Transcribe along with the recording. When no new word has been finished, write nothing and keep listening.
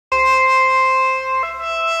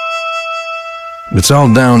It's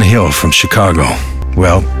all downhill from Chicago.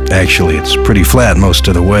 Well, actually, it's pretty flat most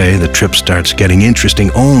of the way. The trip starts getting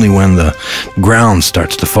interesting only when the ground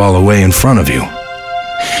starts to fall away in front of you.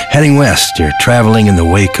 Heading west, you're traveling in the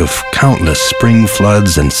wake of countless spring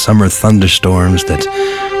floods and summer thunderstorms that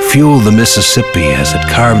fueled the Mississippi as it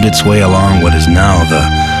carved its way along what is now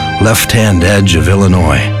the left-hand edge of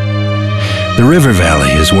Illinois. The river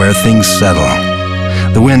valley is where things settle.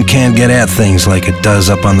 The wind can't get at things like it does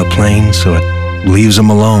up on the plain, so it leaves them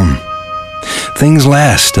alone. Things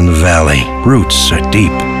last in the valley. Roots are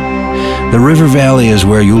deep. The river valley is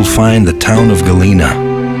where you'll find the town of Galena.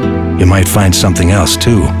 You might find something else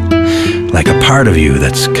too, like a part of you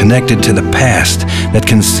that's connected to the past, that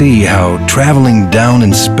can see how traveling down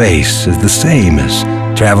in space is the same as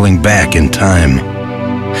traveling back in time.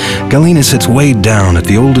 Galena sits way down at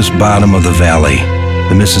the oldest bottom of the valley.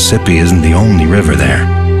 The Mississippi isn't the only river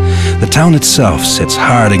there. The town itself sits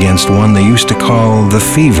hard against one they used to call the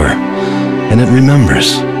Fever, and it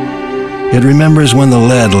remembers. It remembers when the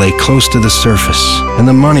lead lay close to the surface, and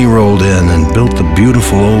the money rolled in and built the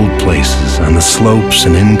beautiful old places on the slopes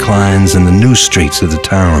and inclines and the new streets of the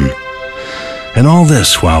town. And all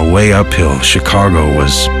this while way uphill, Chicago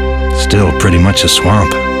was still pretty much a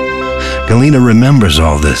swamp. Galena remembers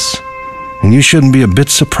all this, and you shouldn't be a bit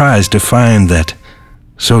surprised to find that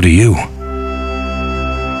so do you.